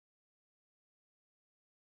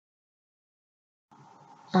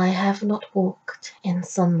I have not walked in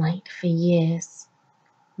sunlight for years.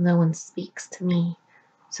 No one speaks to me,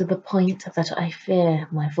 to the point that I fear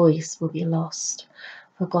my voice will be lost,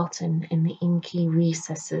 forgotten in the inky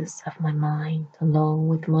recesses of my mind, along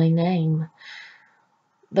with my name.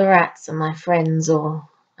 The rats are my friends, or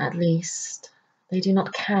at least they do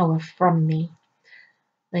not cower from me.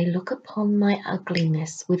 They look upon my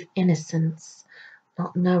ugliness with innocence,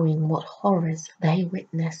 not knowing what horrors they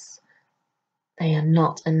witness. They are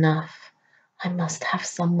not enough. I must have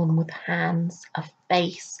someone with hands, a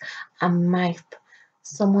face, a mouth,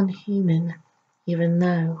 someone human, even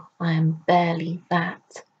though I am barely that.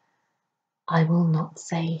 I will not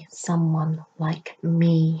say someone like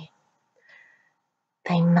me.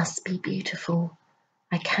 They must be beautiful.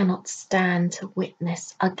 I cannot stand to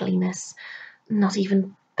witness ugliness, not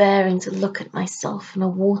even bearing to look at myself in a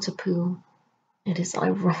water pool. It is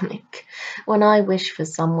ironic. When I wish for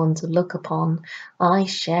someone to look upon, I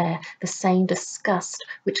share the same disgust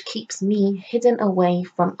which keeps me hidden away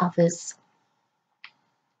from others.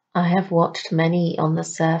 I have watched many on the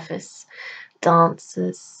surface,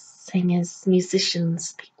 dancers, singers,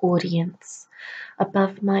 musicians, the audience.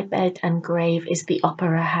 Above my bed and grave is the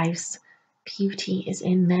opera house. Beauty is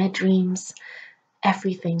in their dreams.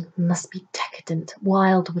 Everything must be decadent,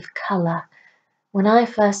 wild with colour. When I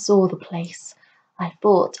first saw the place, I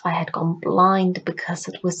thought I had gone blind because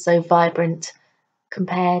it was so vibrant.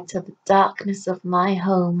 Compared to the darkness of my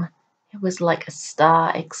home, it was like a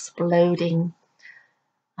star exploding.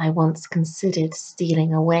 I once considered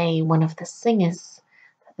stealing away one of the singers,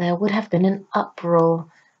 but there would have been an uproar.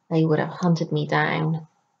 They would have hunted me down.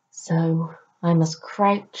 So I must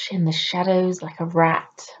crouch in the shadows like a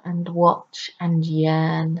rat and watch and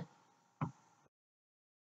yearn.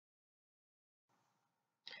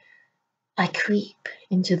 I creep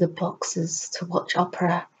into the boxes to watch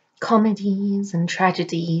opera, comedies and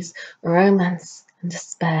tragedies, romance and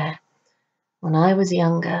despair. When I was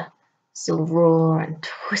younger, still raw and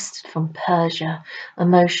twisted from Persia,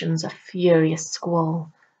 emotions a furious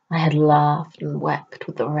squall, I had laughed and wept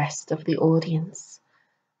with the rest of the audience.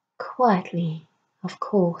 Quietly, of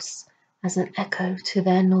course, as an echo to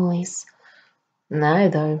their noise. Now,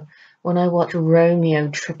 though, when I watch Romeo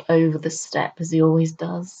trip over the step as he always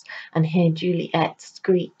does, and hear Juliet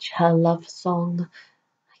screech her love song,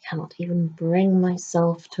 I cannot even bring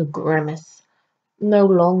myself to grimace. No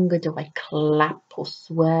longer do I clap or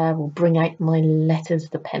swear or bring out my letters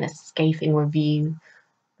to pen a scathing review.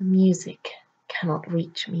 The music cannot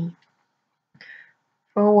reach me.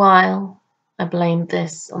 For a while, I blamed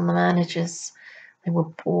this on the managers. They were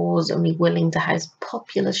boors only willing to house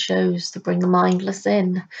popular shows to bring the mindless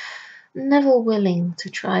in, never willing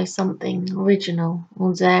to try something original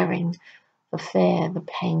or daring, for fear the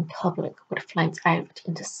paying public would flounce out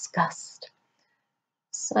in disgust.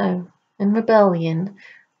 So, in rebellion,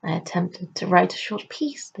 I attempted to write a short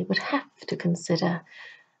piece they would have to consider,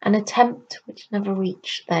 an attempt which never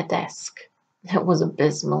reached their desk. It was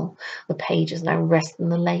abysmal. The pages now rest in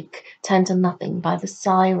the lake, turned to nothing by the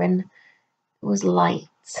siren. It was light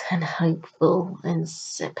and hopeful,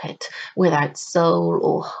 insipid, without soul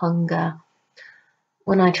or hunger.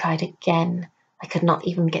 When I tried again, I could not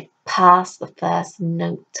even get past the first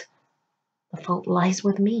note. The fault lies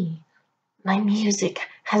with me. My music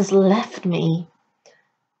has left me.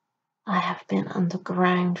 I have been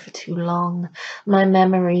underground for too long. My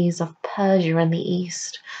memories of Persia and the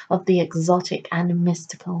East, of the exotic and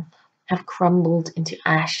mystical, have crumbled into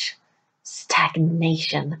ash.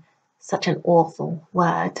 Stagnation, such an awful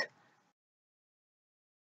word.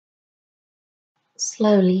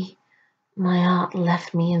 Slowly, my art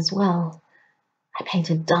left me as well. I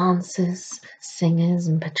painted dancers, singers,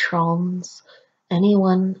 and patrons,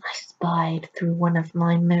 anyone I spied through one of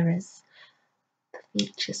my mirrors. The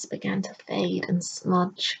features began to fade and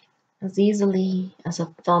smudge as easily as a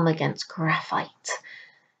thumb against graphite.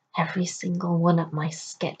 Every single one of my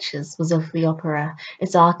sketches was of the opera,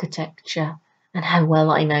 its architecture, and how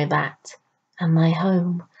well I know that, and my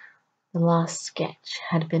home. The last sketch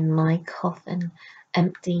had been my coffin,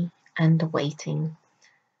 empty and waiting.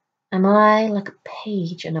 Am I like a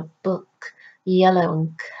page in a book, yellow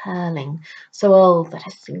and curling, so old that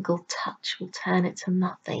a single touch will turn it to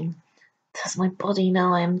nothing? Does my body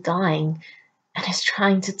know I am dying and is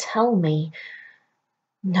trying to tell me?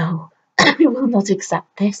 No, I will not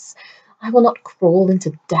accept this. I will not crawl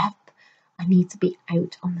into death. I need to be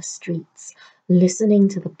out on the streets, listening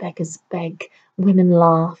to the beggars beg, women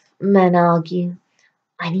laugh, men argue.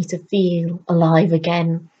 I need to feel alive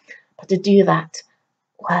again. But to do that,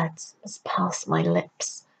 words must pass my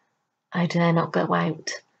lips. I dare not go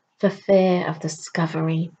out for fear of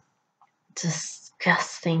discovery.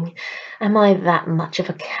 Disgusting. Am I that much of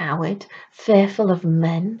a coward, fearful of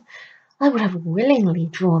men? I would have willingly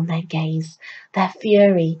drawn their gaze, their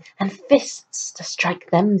fury, and fists to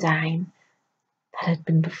strike them down. That had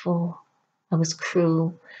been before. I was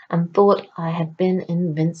cruel, and thought I had been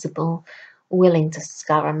invincible, willing to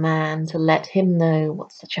scar a man to let him know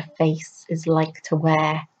what such a face is like to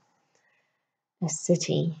wear. A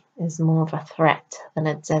city is more of a threat than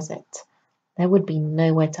a desert. There would be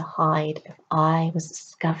nowhere to hide if I was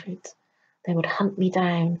discovered. They would hunt me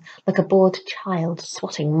down like a bored child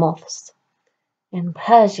swatting moths. In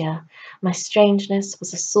Persia, my strangeness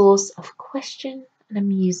was a source of question and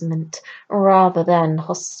amusement rather than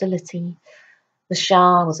hostility. The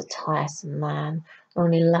Shah was a tiresome man,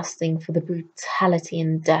 only lusting for the brutality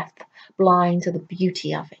and death, blind to the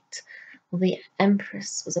beauty of it, while the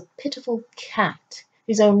Empress was a pitiful cat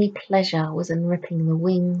whose only pleasure was in ripping the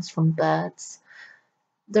wings from birds.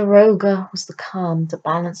 Daroga was the calm to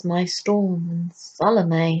balance my storm, and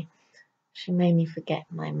Salome, she made me forget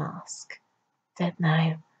my mask. Dead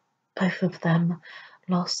now, both of them,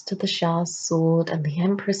 lost to the Shah's sword and the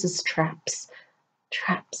Empress's traps,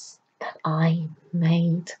 traps that I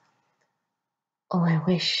made. All I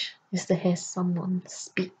wish is to hear someone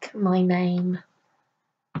speak my name.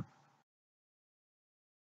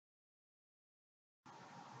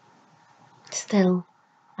 Still,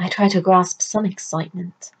 I try to grasp some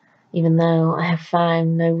excitement, even though I have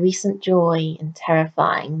found no recent joy in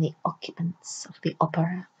terrifying the occupants of the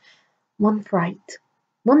opera. One fright,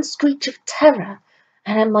 one screech of terror,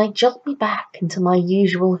 and it might jolt me back into my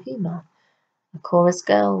usual humour. A chorus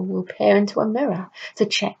girl will peer into a mirror to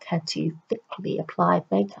check her too thickly applied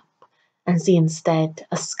makeup, and see instead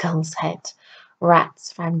a skull's head,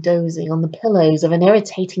 rats found dozing on the pillows of an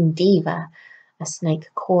irritating diva, a snake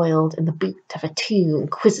coiled in the boot of a too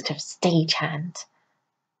inquisitive stagehand.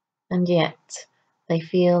 And yet they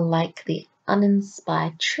feel like the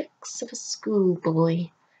uninspired tricks of a schoolboy.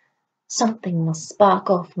 Something must spark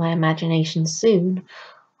off my imagination soon,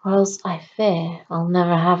 or else I fear I'll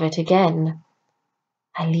never have it again.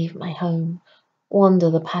 I leave my home, wander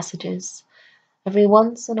the passages. Every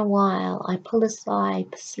once in a while I pull aside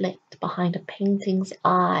the slit behind a painting's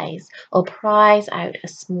eyes, or prise out a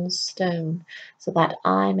small stone, so that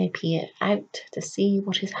I may peer out to see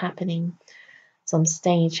what is happening. Some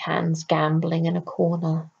stagehands gambling in a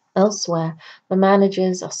corner. Elsewhere, the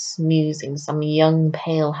managers are smoozing some young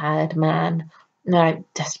pale-haired man, now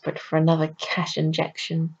desperate for another cash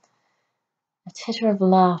injection. A titter of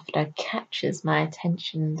laughter catches my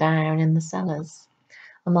attention down in the cellars,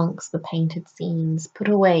 amongst the painted scenes put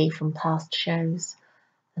away from past shows,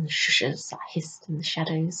 and shushes are hissed in the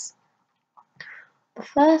shadows. The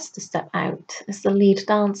first to step out is the lead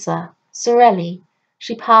dancer, Sorelli.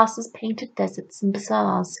 She passes painted deserts and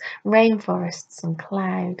bazaars, rainforests and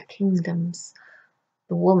cloud kingdoms.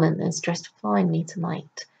 The woman is dressed finely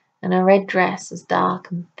tonight, in a red dress as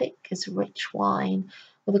dark and thick as rich wine,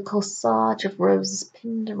 with a corsage of roses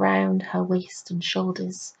pinned around her waist and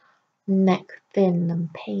shoulders, neck thin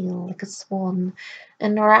and pale like a swan,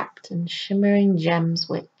 and wrapped in shimmering gems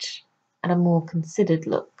which, at a more considered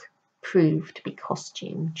look, prove to be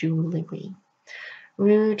costume jewellery.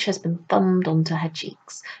 Rouge has been thumbed onto her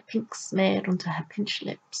cheeks, pink smeared onto her pinched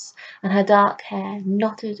lips, and her dark hair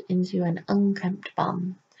knotted into an unkempt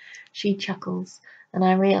bun. She chuckles, and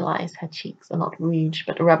I realise her cheeks are not rouge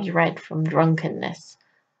but rubbed red from drunkenness.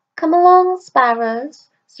 "Come along, sparrows,"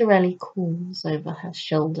 Sorelli calls over her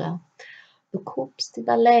shoulder. The corps de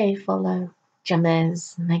ballet follow.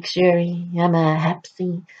 Jamez, Nexury, Emma,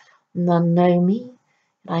 Hepsy. None know me,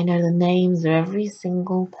 but I know the names of every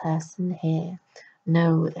single person here,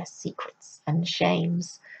 know their secrets and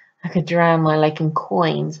shames. I could drown my like in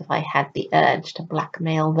coins if I had the urge to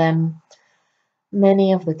blackmail them.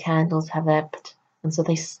 Many of the candles have ebbed, and so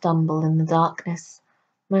they stumble in the darkness.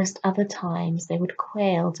 Most other times they would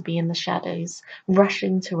quail to be in the shadows,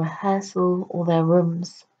 rushing to rehearsal or their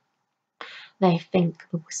rooms. They think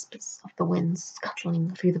the whispers of the wind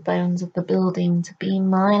scuttling through the bones of the building to be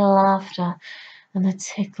my laughter, and the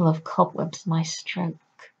tickle of cobwebs my stroke.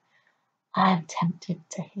 I am tempted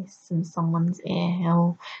to hiss in someone's ear,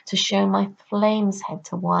 or to show my flame's head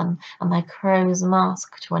to one and my crow's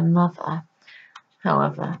mask to another.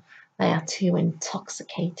 However, they are too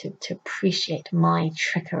intoxicated to appreciate my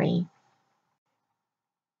trickery.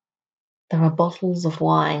 There are bottles of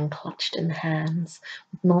wine clutched in hands,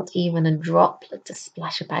 with not even a droplet to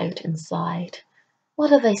splash about inside.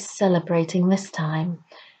 What are they celebrating this time?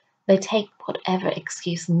 They take whatever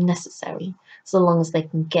excuse necessary, so long as they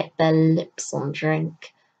can get their lips on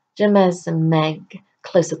drink. Jamez and Meg,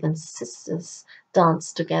 closer than sisters,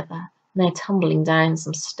 dance together, They're tumbling down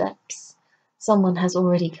some steps. Someone has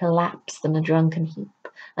already collapsed in a drunken heap,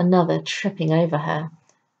 another tripping over her.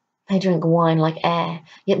 They drink wine like air,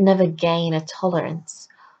 yet never gain a tolerance.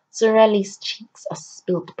 Sorelli's cheeks are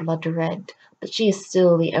spilt blood red, but she is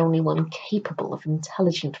still the only one capable of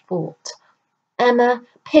intelligent thought. Emma,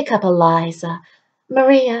 pick up Eliza.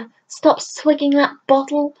 Maria, stop swigging that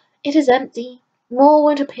bottle. It is empty. More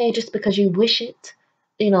won't appear just because you wish it.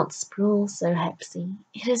 Do not sprawl so, Hepsy.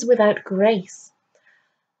 It is without grace.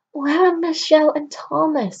 Where are Michelle and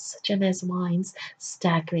Thomas? Jemez whines,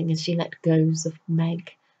 staggering as she let go of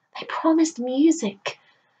Meg. They promised music.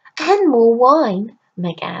 And more wine,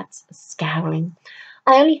 Meg adds, scowling.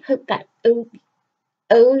 I only hope that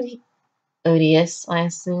odious, I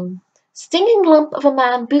assume, stinging lump of a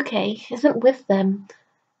man Bouquet isn't with them.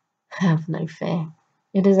 Have no fear.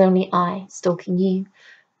 It is only I stalking you,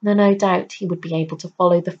 though no doubt he would be able to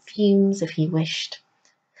follow the fumes if he wished.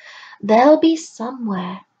 They'll be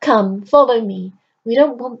somewhere. Come, follow me. We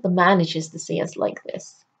don't want the managers to see us like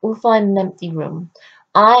this. We'll find an empty room.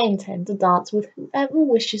 I intend to dance with whoever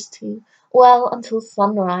wishes to, well, until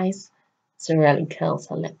sunrise. Sorelli curls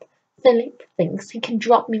her lip. Philip thinks he can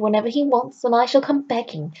drop me whenever he wants, and I shall come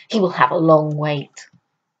begging. He will have a long wait.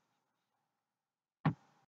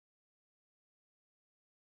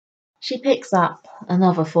 She picks up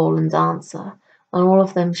another fallen dancer, and all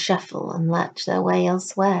of them shuffle and lurch their way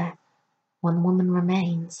elsewhere. One woman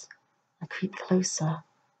remains. I creep closer.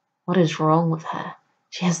 What is wrong with her?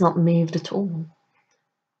 She has not moved at all.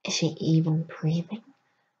 Is she even breathing?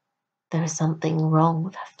 There is something wrong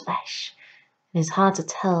with her flesh. It is hard to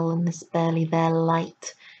tell in this barely there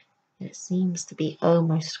light. It seems to be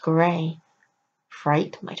almost grey.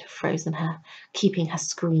 Fright might have frozen her, keeping her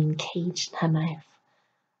scream caged in her mouth.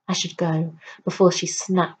 I should go before she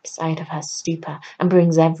snaps out of her stupor and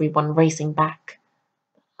brings everyone racing back.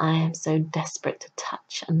 I am so desperate to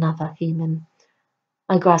touch another human.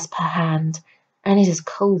 I grasp her hand, and it is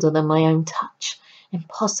colder than my own touch,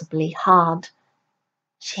 impossibly hard.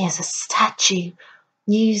 She is a statue,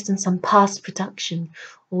 used in some past production,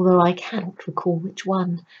 although I cannot recall which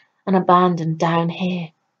one, and abandoned down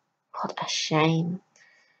here. What a shame.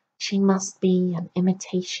 She must be an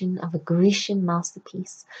imitation of a Grecian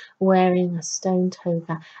masterpiece, wearing a stone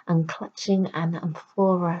toga and clutching an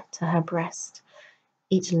amphora to her breast.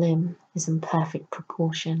 Each limb is in perfect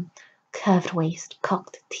proportion, curved waist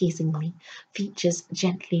cocked teasingly, features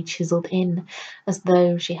gently chiselled in, as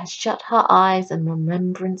though she had shut her eyes in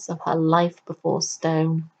remembrance of her life before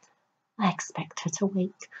stone. I expect her to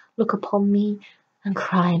wake, look upon me, and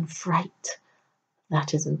cry in fright.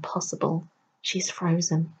 That is impossible. She's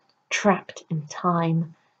frozen, trapped in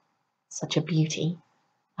time. Such a beauty.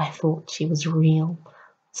 I thought she was real.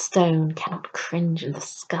 Stone cannot cringe in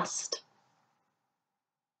disgust.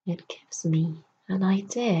 It gives me an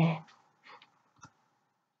idea.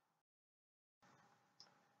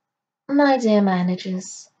 My dear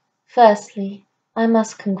managers, firstly, I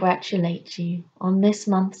must congratulate you on this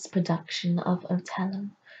month's production of Othello.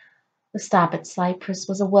 The stab at Cyprus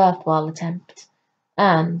was a worthwhile attempt,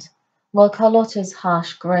 and, while Carlotta's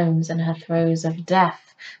harsh groans in her throes of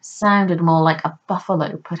death sounded more like a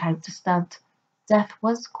buffalo put out to stud, death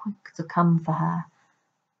was quick to come for her.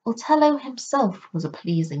 Othello himself was a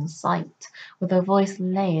pleasing sight, with a voice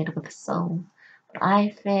layered with soul, but I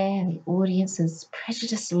fear the audience's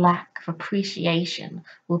prejudiced lack of appreciation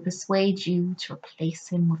will persuade you to replace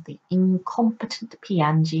him with the incompetent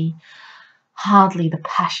Piangi, hardly the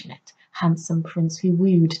passionate, handsome prince who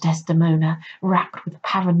wooed Desdemona, racked with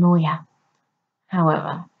paranoia.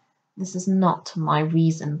 However, this is not my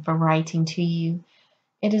reason for writing to you.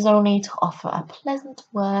 It is only to offer a pleasant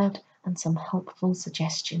word and some helpful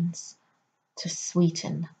suggestions to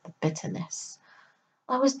sweeten the bitterness.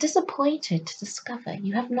 I was disappointed to discover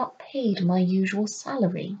you have not paid my usual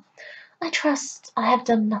salary. I trust I have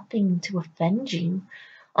done nothing to offend you.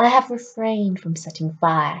 I have refrained from setting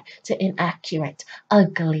fire to inaccurate,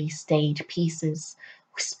 ugly stage pieces,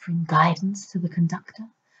 whispering guidance to the conductor,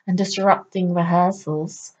 and disrupting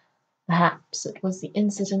rehearsals. Perhaps it was the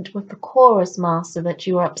incident with the chorus master that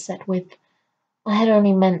you were upset with. I had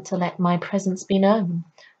only meant to let my presence be known.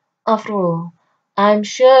 After all, I am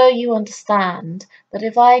sure you understand that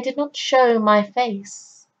if I did not show my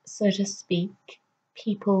face, so to speak,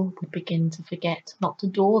 people would begin to forget not to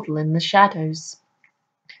dawdle in the shadows.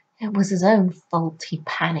 It was his own fault he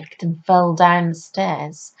panicked and fell down the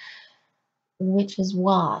stairs, which is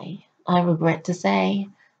why, I regret to say,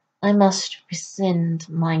 I must rescind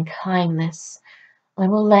my kindness. I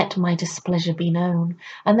will let my displeasure be known,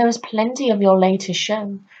 and there is plenty of your latest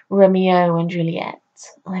show, Romeo and Juliet,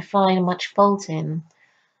 I find much fault in.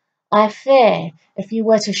 I fear if you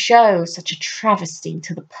were to show such a travesty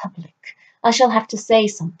to the public, I shall have to say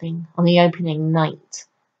something on the opening night.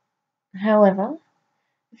 However,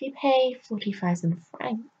 if you pay 40,000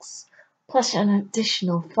 francs, plus an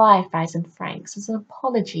additional 5,000 francs as an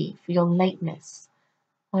apology for your lateness,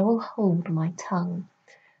 I will hold my tongue.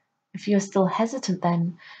 If you are still hesitant,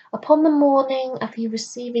 then, upon the morning of you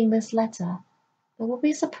receiving this letter, there will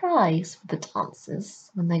be a surprise for the dancers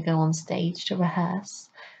when they go on stage to rehearse.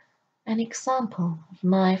 An example of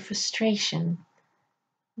my frustration.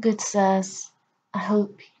 Good sirs, I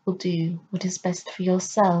hope you will do what is best for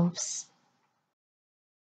yourselves.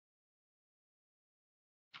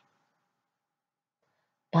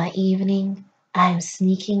 By evening, I am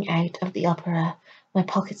sneaking out of the opera, my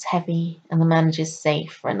pockets heavy, and the manager's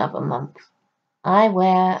safe for another month. I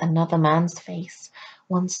wear another man's face,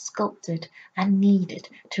 one sculptured and kneaded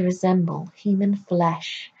to resemble human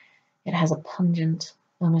flesh. It has a pungent,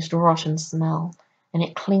 almost rotten smell, and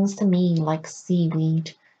it clings to me like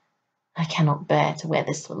seaweed. I cannot bear to wear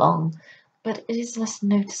this for long, but it is less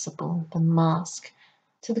noticeable than the mask.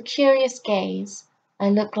 To the curious gaze, I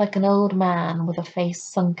look like an old man with a face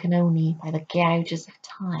sunken only by the gouges of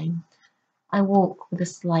time. I walk with a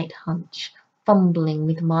slight hunch, fumbling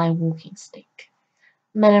with my walking stick.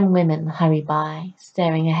 Men and women hurry by,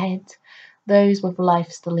 staring ahead. Those with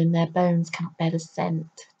life still in their bones cannot bear the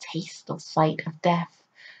scent, taste, or sight of death,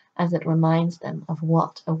 as it reminds them of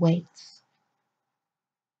what awaits.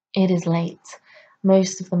 It is late.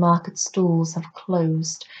 Most of the market stalls have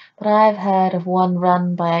closed, but I have heard of one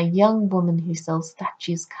run by a young woman who sells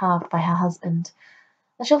statues carved by her husband.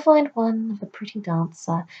 I shall find one of a pretty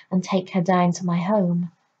dancer and take her down to my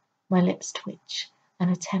home. My lips twitch, an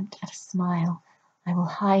attempt at a smile. I will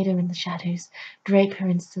hide her in the shadows, drape her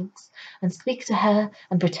in silks, and speak to her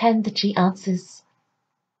and pretend that she answers.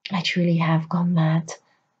 I truly have gone mad.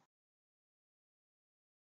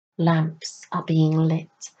 Lamps are being lit.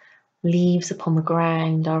 Leaves upon the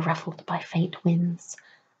ground are ruffled by faint winds.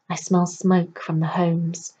 I smell smoke from the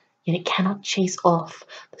homes, yet it cannot chase off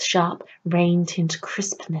the sharp rain-tinged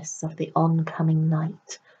crispness of the oncoming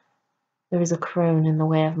night. There is a crone in the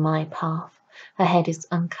way of my path. Her head is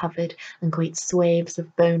uncovered, and great swathes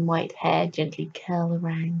of bone-white hair gently curl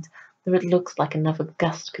around, though it looks like another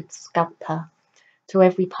gust could scalp her. To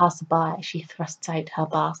every passer-by she thrusts out her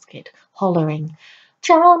basket, hollering,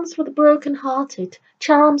 "Charms for the broken-hearted,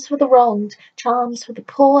 charms for the wronged, charms for the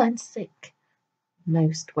poor and sick."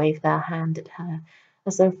 Most wave their hand at her,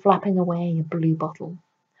 as though flapping away a blue bottle.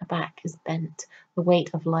 Her back is bent, the weight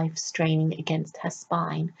of life straining against her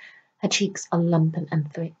spine. Her cheeks are lumpen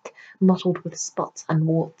and thick, mottled with spots and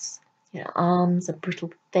warts. Her arms are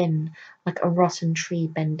brittle thin, like a rotten tree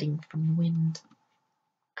bending from the wind.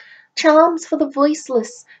 "Charms for the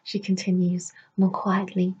voiceless," she continues, more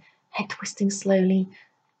quietly, head twisting slowly.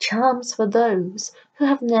 "Charms for those who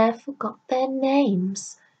have ne'er forgot their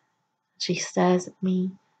names." She stares at me,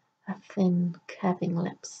 her thin, curving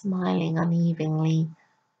lips smiling unevenly.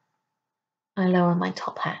 I lower my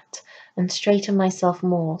top hat and straighten myself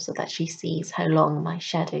more so that she sees how long my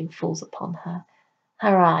shadow falls upon her.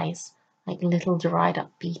 Her eyes, like little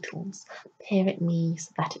dried-up beetles, peer at me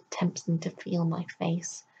so that it tempts me to feel my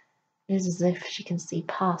face. It is as if she can see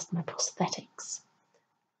past my prosthetics.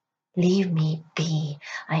 "Leave me be,"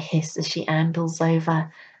 I hiss as she ambles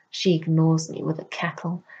over. She ignores me with a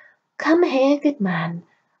cackle. "Come here, good man.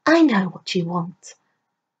 I know what you want."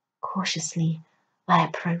 Cautiously, I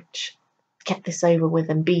approach. "Get this over with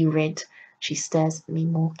and be rid." She stares at me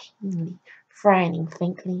more keenly, frowning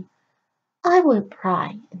faintly. "I won't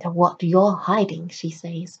pry into what you're hiding," she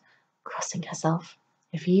says, crossing herself.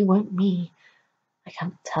 "If you want me." I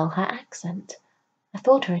can't tell her accent. I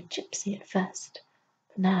thought her a gypsy at first,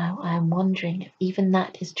 but now I am wondering if even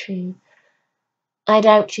that is true. "I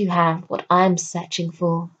doubt you have what I'm searching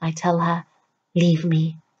for," I tell her. "Leave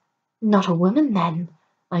me." "Not a woman, then?"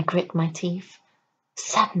 I grit my teeth.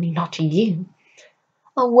 "Certainly not you."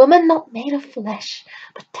 "A woman not made of flesh,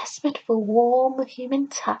 but desperate for warm human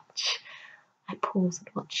touch." I pause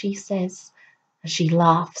at what she says, as she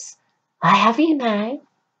laughs. "I have you now.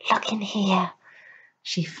 Look in here."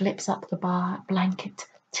 She flips up the blanket,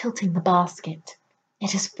 tilting the basket.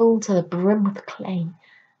 It is full to the brim with clay.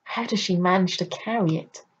 How does she manage to carry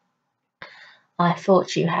it? "I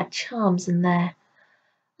thought you had charms in there."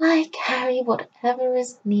 "I carry whatever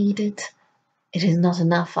is needed." "It is not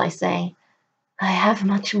enough," I say. "I have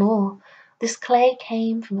much more. This clay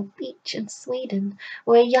came from a beach in Sweden,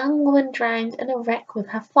 where a young woman drowned in a wreck with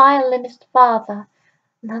her violinist father.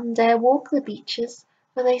 None dare walk the beaches,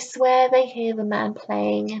 for they swear they hear the man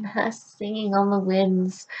playing and her singing on the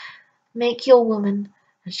winds. Make your woman,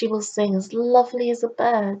 and she will sing as lovely as a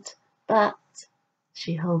bird. But,"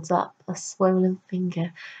 she holds up a swollen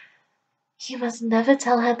finger, "you must never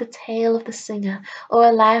tell her the tale of the singer, or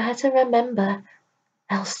allow her to remember,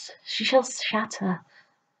 else she shall shatter."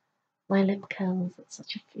 My lip curls at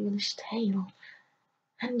such a foolish tale,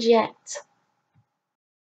 and yet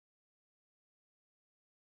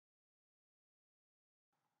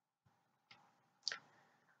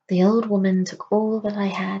the old woman took all that I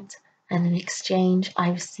had, and in exchange I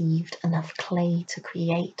received enough clay to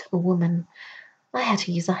create a woman. I had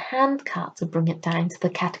to use a handcart to bring it down to the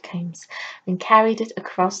catacombs, and carried it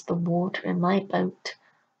across the water in my boat.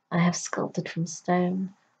 I have sculpted from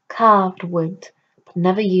stone, carved wood, but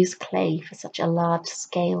never used clay for such a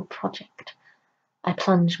large-scale project. I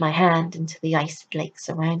plunge my hand into the icy lake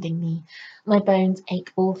surrounding me. My bones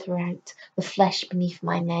ache all throughout, the flesh beneath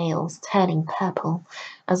my nails turning purple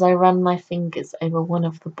as I run my fingers over one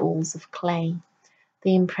of the balls of clay.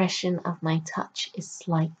 The impression of my touch is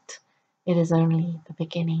slight. It is only the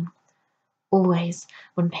beginning. Always,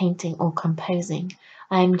 when painting or composing,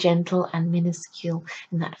 I am gentle and minuscule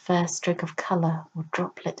in that first stroke of colour or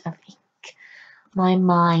droplet of ink. My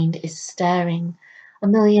mind is stirring. A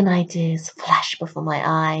million ideas flash before my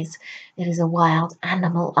eyes. It is a wild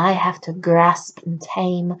animal I have to grasp and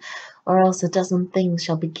tame, or else a dozen things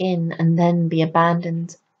shall begin and then be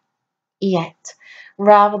abandoned. Yet,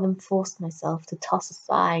 rather than force myself to toss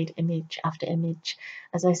aside image after image,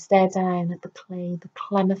 as I stare down at the clay, the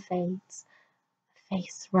glamour fades. The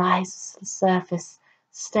face rises to the surface,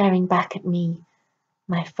 staring back at me.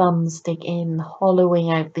 My thumbs dig in,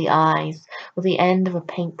 hollowing out the eyes. With the end of a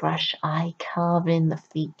paintbrush, I carve in the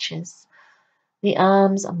features. The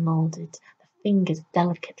arms are moulded, the fingers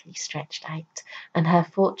delicately stretched out, and her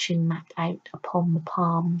fortune mapped out upon the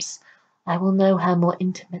palms. I will know her more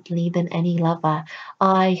intimately than any lover,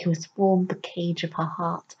 I who has formed the cage of her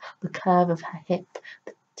heart, the curve of her hip,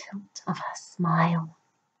 the tilt of her smile.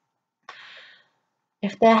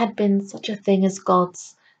 If there had been such a thing as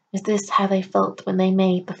gods, is this how they felt when they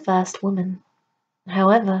made the first woman?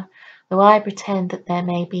 However, though I pretend that there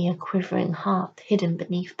may be a quivering heart hidden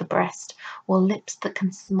beneath the breast, or lips that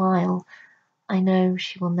can smile, I know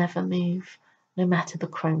she will never move, no matter the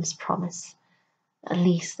chrome's promise. At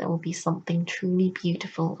least there will be something truly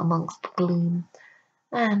beautiful amongst the gloom,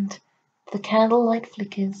 and if the candlelight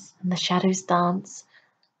flickers and the shadows dance,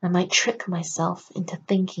 I might trick myself into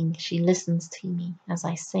thinking she listens to me as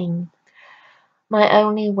I sing. My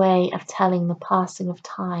only way of telling the passing of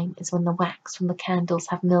time is when the wax from the candles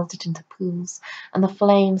have melted into pools, and the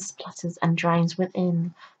flame splutters and drowns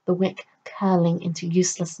within, the wick curling into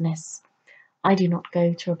uselessness. I do not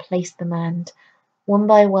go to replace them, and, one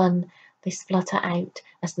by one, they splutter out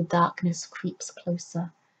as the darkness creeps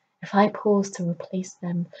closer. If I pause to replace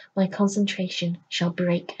them, my concentration shall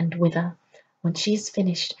break and wither. When she is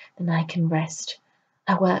finished, then I can rest.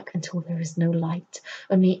 I work until there is no light,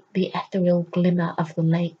 only the ethereal glimmer of the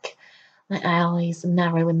lake. My eyes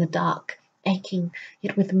narrow in the dark, aching,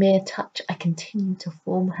 yet with mere touch I continue to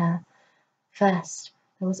form her. First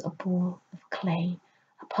there was a ball of clay,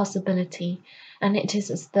 a possibility, and it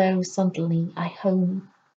is as though suddenly I home.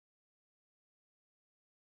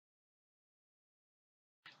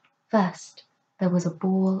 First there was a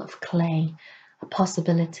ball of clay, a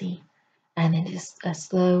possibility, and it is as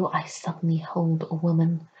though I suddenly hold a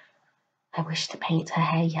woman. I wish to paint her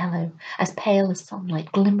hair yellow, as pale as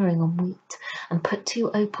sunlight glimmering on wheat, and put two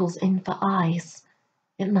opals in for eyes.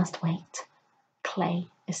 It must wait. Clay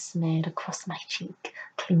is smeared across my cheek,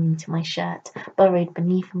 clinging to my shirt, burrowed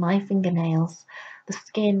beneath my fingernails. The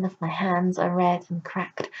skin of my hands are red and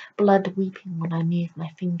cracked, blood weeping when I move my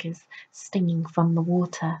fingers, stinging from the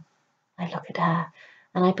water. I look at her,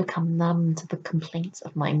 and I become numb to the complaints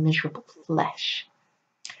of my miserable flesh.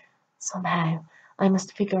 Somehow I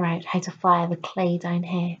must figure out how to fire the clay down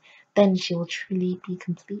here, then she will truly be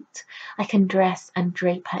complete. I can dress and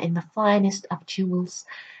drape her in the finest of jewels.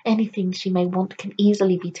 Anything she may want can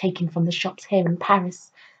easily be taken from the shops here in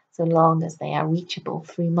Paris, so long as they are reachable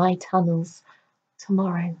through my tunnels.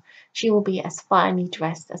 Tomorrow she will be as finely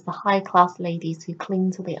dressed as the high-class ladies who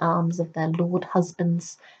cling to the arms of their lord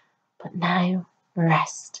husbands. But now,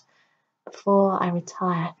 rest. Before I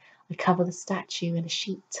retire, I cover the statue in a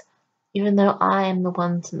sheet. Even though I am the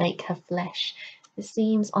one to make her flesh, it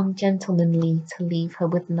seems ungentlemanly to leave her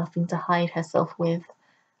with nothing to hide herself with.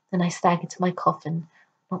 Then I stagger to my coffin,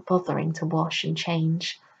 not bothering to wash and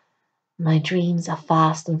change. My dreams are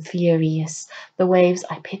fast and furious, the waves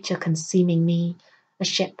I picture consuming me. A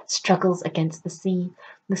ship struggles against the sea.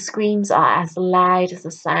 The screams are as loud as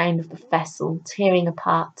the sound of the vessel tearing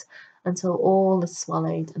apart, until all is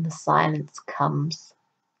swallowed and the silence comes.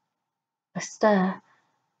 I stir.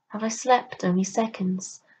 Have I slept only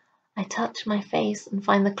seconds? I touch my face and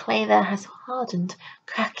find the clay there has hardened,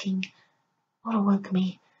 cracking. What awoke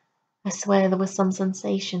me? I swear there was some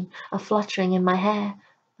sensation, a fluttering in my hair,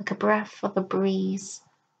 like a breath of a breeze.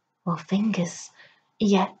 Or fingers.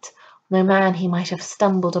 Yet, no man he might have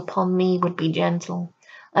stumbled upon me would be gentle.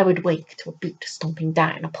 I would wake to a boot stomping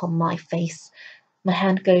down upon my face. My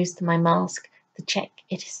hand goes to my mask to check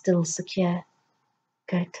it is still secure.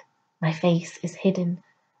 Good. My face is hidden.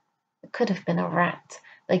 It could have been a rat.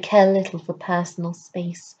 They care little for personal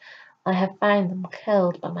space. I have found them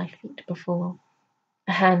curled by my feet before.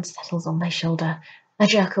 A hand settles on my shoulder. I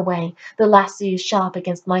jerk away, the lasso sharp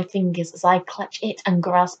against my fingers as I clutch it and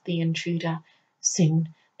grasp the intruder.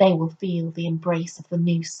 Soon they will feel the embrace of the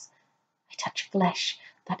noose. I touch flesh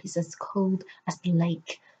that is as cold as the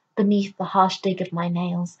lake. Beneath the harsh dig of my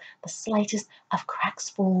nails, the slightest of cracks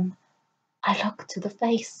form. I look to the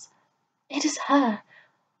face. It is her,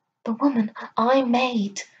 the woman I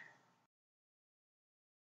made.